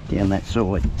 Down that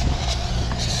side.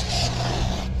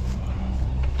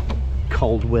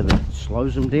 Cold weather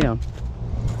slows them down.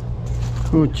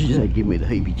 Oh geez, they give me the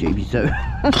heebie-jeebies though.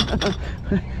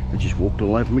 I just walked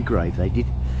all over my grave, they did.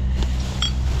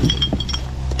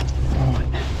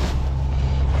 Right.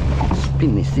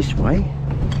 Spin this way.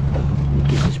 It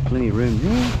gives us plenty of room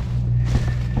there.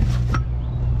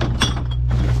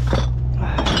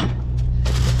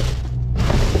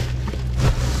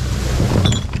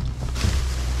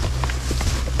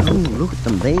 Oh, look at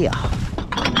them there.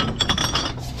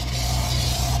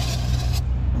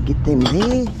 Get them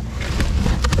there.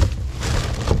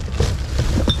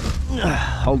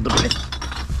 Hold the breath.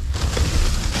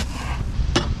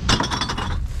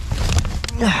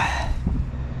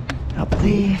 Up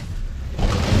there.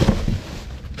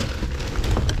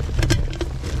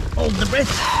 Hold the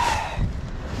breath.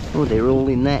 Oh, they're all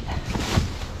in that.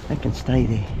 They can stay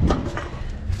there.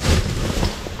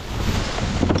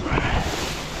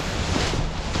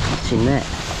 What's in that?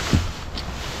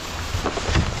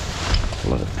 A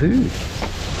lot of food.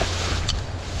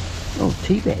 Oh,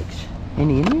 tea bags.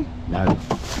 Any in there? No.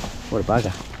 What a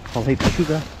bugger. Whole heap of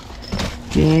sugar.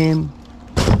 Jam.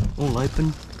 All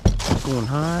open. Going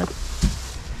hard.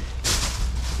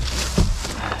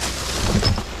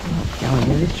 Going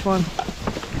to this one.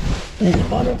 There's a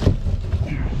bottle.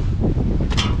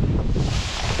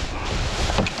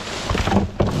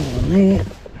 All in there.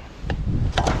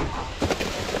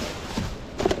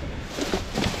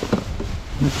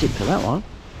 That's it for that one.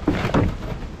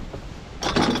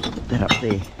 Put that up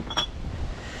there.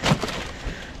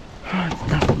 Right,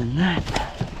 nothing in that.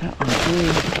 That one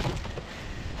there.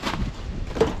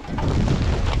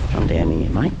 Come down here,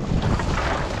 mate.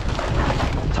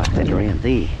 Tuck that around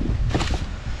there.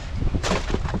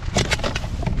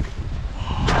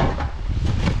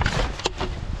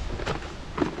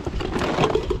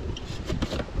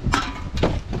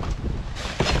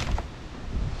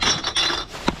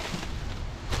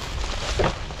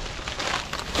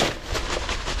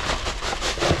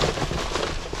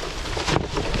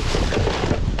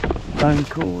 Phone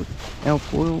cord,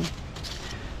 alfoil,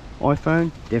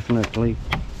 iPhone, definitely.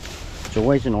 It's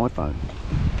always an iPhone.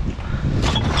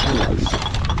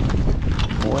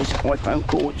 Always iPhone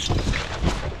cords.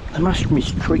 They must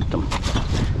mistreat them.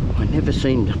 I never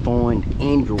seem to find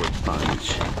Android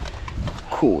phones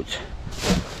cords.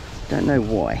 Don't know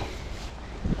why.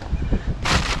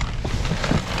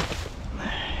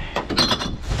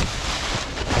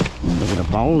 Look at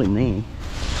a bowl in there.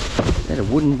 Is that a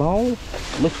wooden bowl?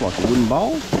 Looks like a wooden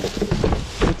bowl.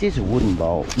 It is a wooden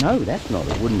bowl. No, that's not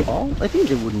a wooden bowl. It is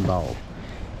a wooden bowl.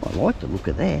 I like the look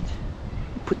of that.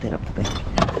 Put that up the back.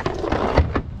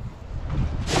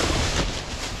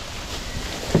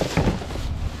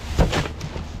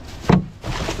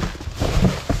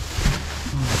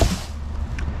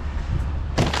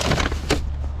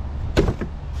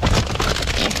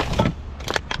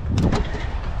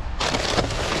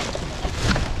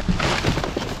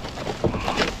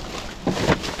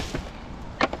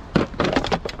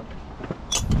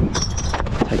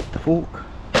 Fork.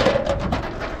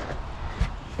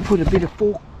 Put a bit of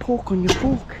pork on your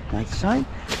fork, they say.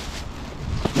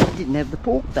 They didn't have the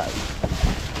pork though.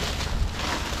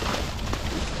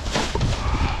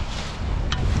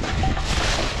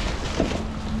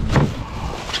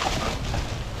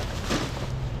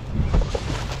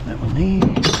 That one there.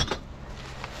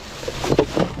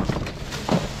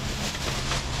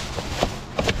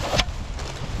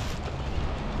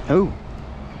 Oh.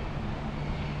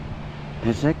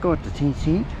 Has that got the 10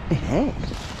 cent? It has.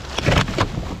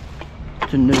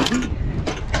 It's a newbie.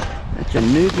 That's a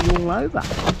newbie all over.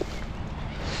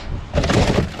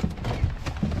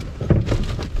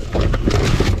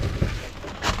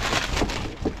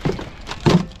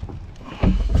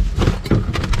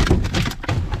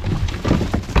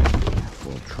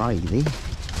 Full tray there.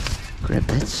 Grab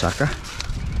that sucker.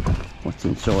 What's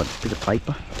inside? A bit of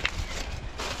paper.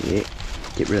 Yeah,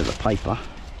 get rid of the paper.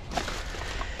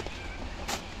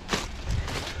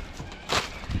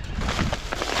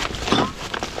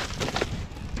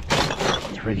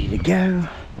 It's ready to go.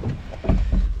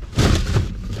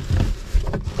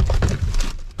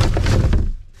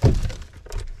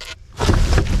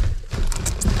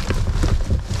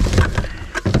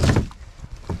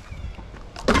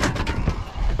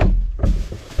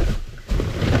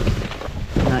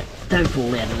 No, don't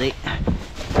fall out of there.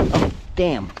 Oh,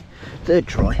 damn. Third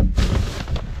try.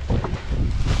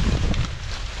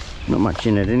 Not much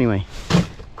in it anyway.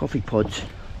 Coffee pods.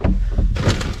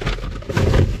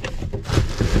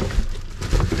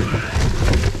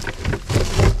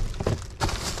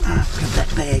 Grab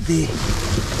that bag there.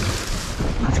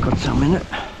 That's got some in it.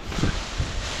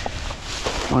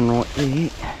 One right there.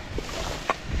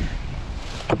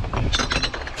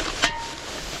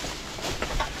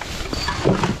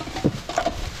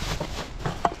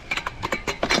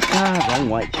 Ah, wrong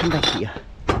way. Come back here.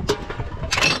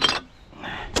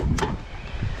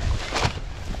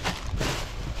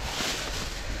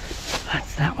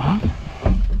 That's that one.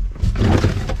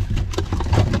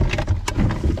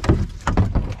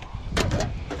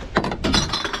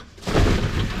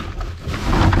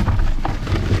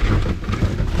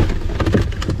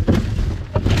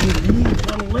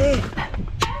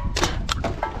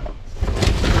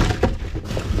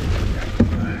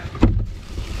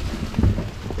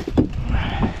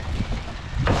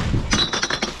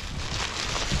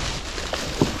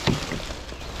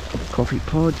 Coffee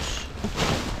pods.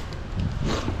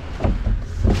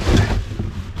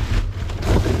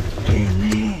 In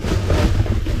there.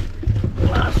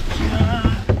 Glass jar.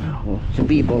 Oh, it's a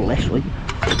beer bottle actually.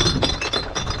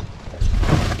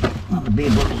 Another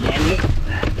beer bottle down here.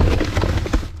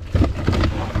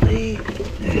 There.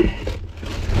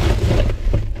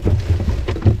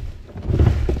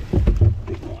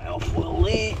 Bit more alfoil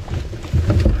there.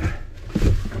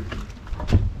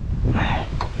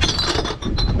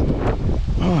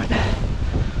 Right,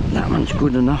 that one's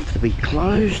good enough to be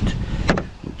closed.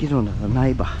 Get onto the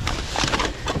neighbour.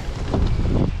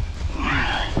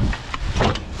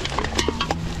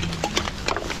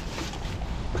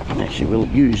 Actually, we'll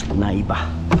use the neighbour.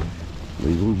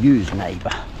 We will use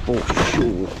neighbour for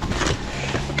sure.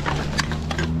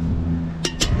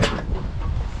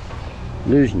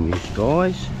 Losing you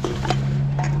guys.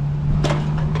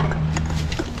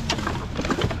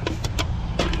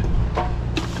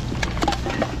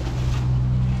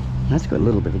 That's got a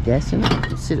little bit of gas in it. You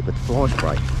can set it with fly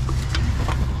spray.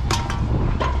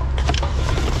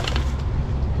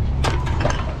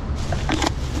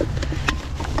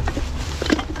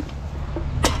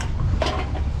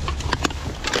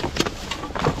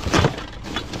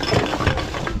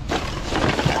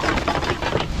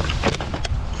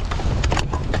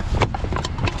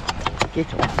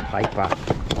 Get off the paper.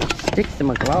 It sticks to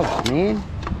my gloves, man.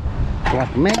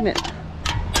 Like a magnet.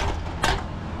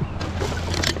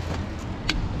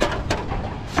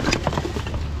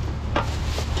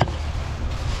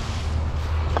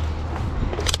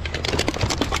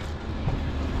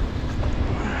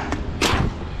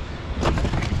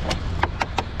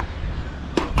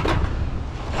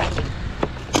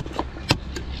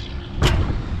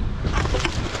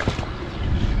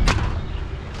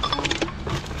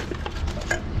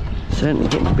 Certainly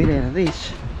getting a bit out of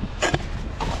this.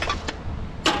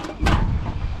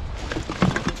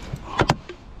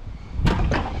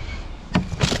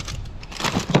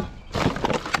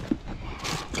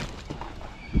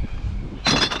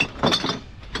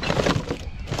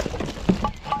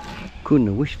 Couldn't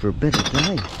have wished for a better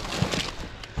day.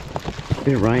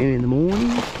 Bit of rain in the morning.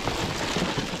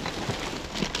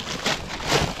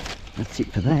 That's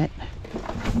it for that.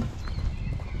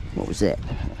 What was that?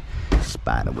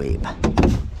 Spider web.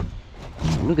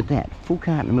 Oh, look at that, full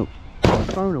carton of milk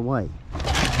thrown away.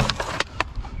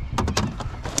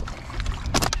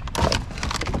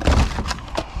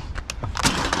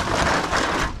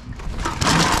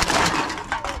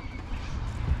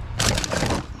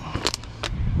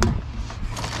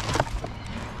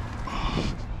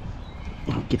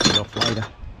 I'll get that off later.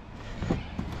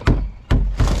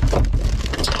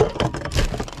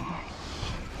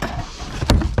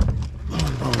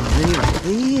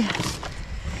 There.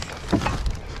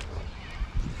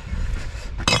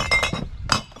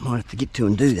 Might have to get to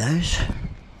and do those.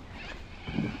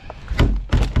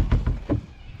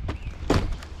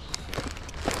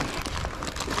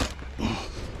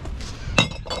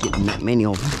 many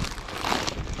of them.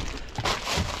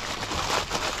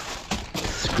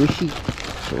 Squishy,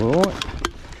 it's alright.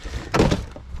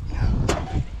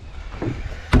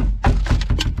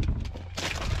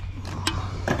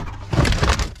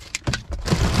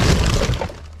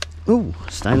 Ooh,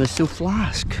 stainless steel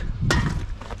flask.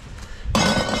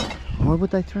 Why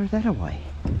would they throw that away?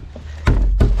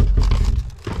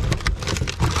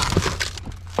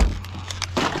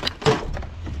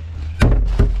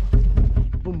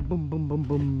 Boom, boom, boom, boom,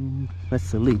 boom.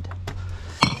 That's the lid.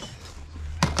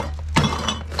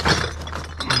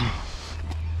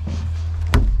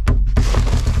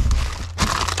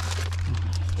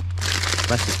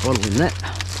 Plastic bottle in that.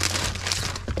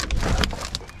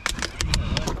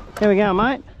 There we go,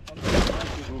 mate.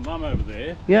 Mum over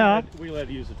there. Yeah. We allowed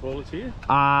to use the toilets here?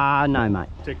 No, mate.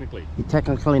 Technically. You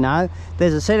technically no.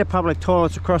 There's a set of public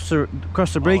toilets across the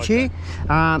bridge okay. here.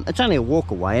 It's only a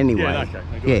walk away anyway. Yeah,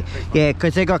 okay. Yeah,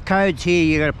 because they've got codes here.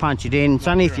 You got to punch it in. It's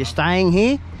only if you're staying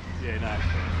here. Yeah,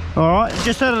 no. All right.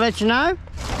 Just thought to let you know.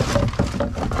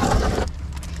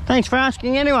 Thanks for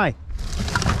asking anyway.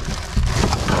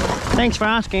 Thanks for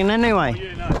asking anyway. Oh,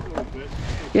 yeah, no, it's all good.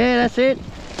 Yeah, that's it.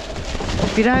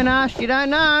 If you don't ask, you don't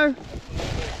know.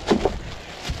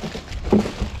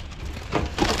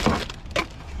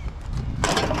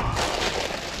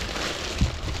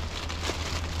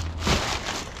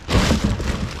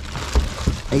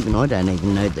 Even I don't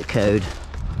even know the code.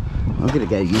 I'm gonna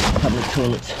go use the public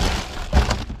toilets.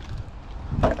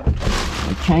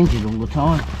 They change it all the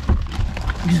time.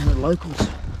 Because the locals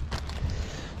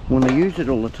want to use it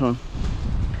all the time.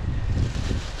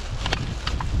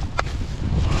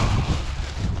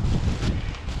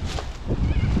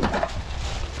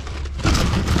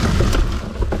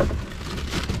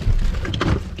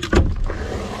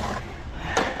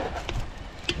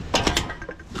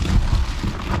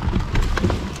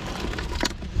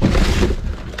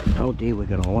 Oh dear, we've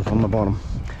got a lot on the bottom.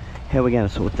 How are we going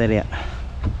to sort that out?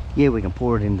 Yeah, we can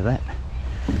pour it into that.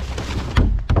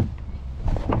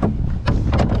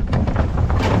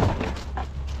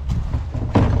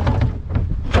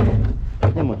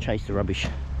 Then we'll chase the rubbish.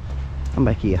 I'm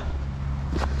back here.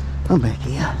 I'm back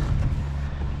here.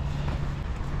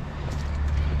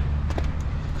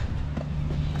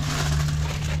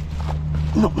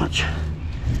 Not much.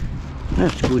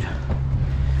 That's good.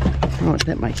 Right,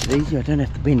 that makes it easy. I don't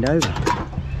have to bend over.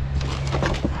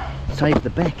 Save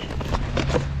the back.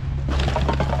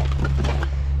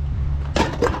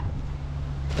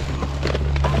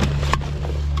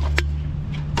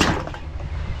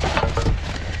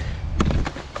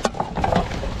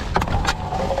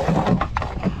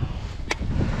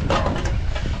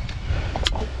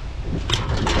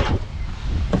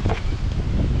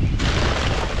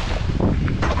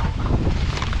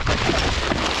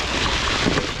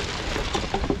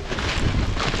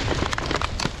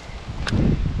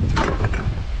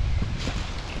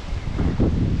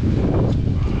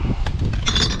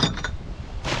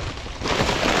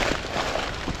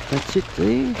 That's it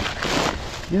there.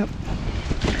 Yep.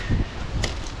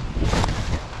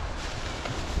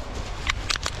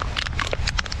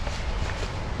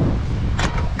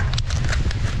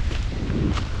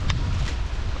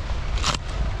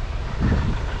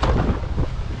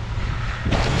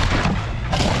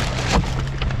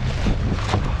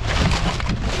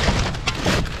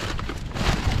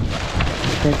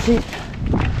 That's it.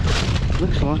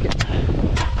 Looks like it.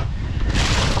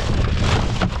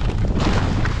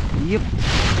 Yep.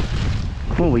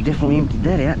 Well, we definitely emptied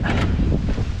that out.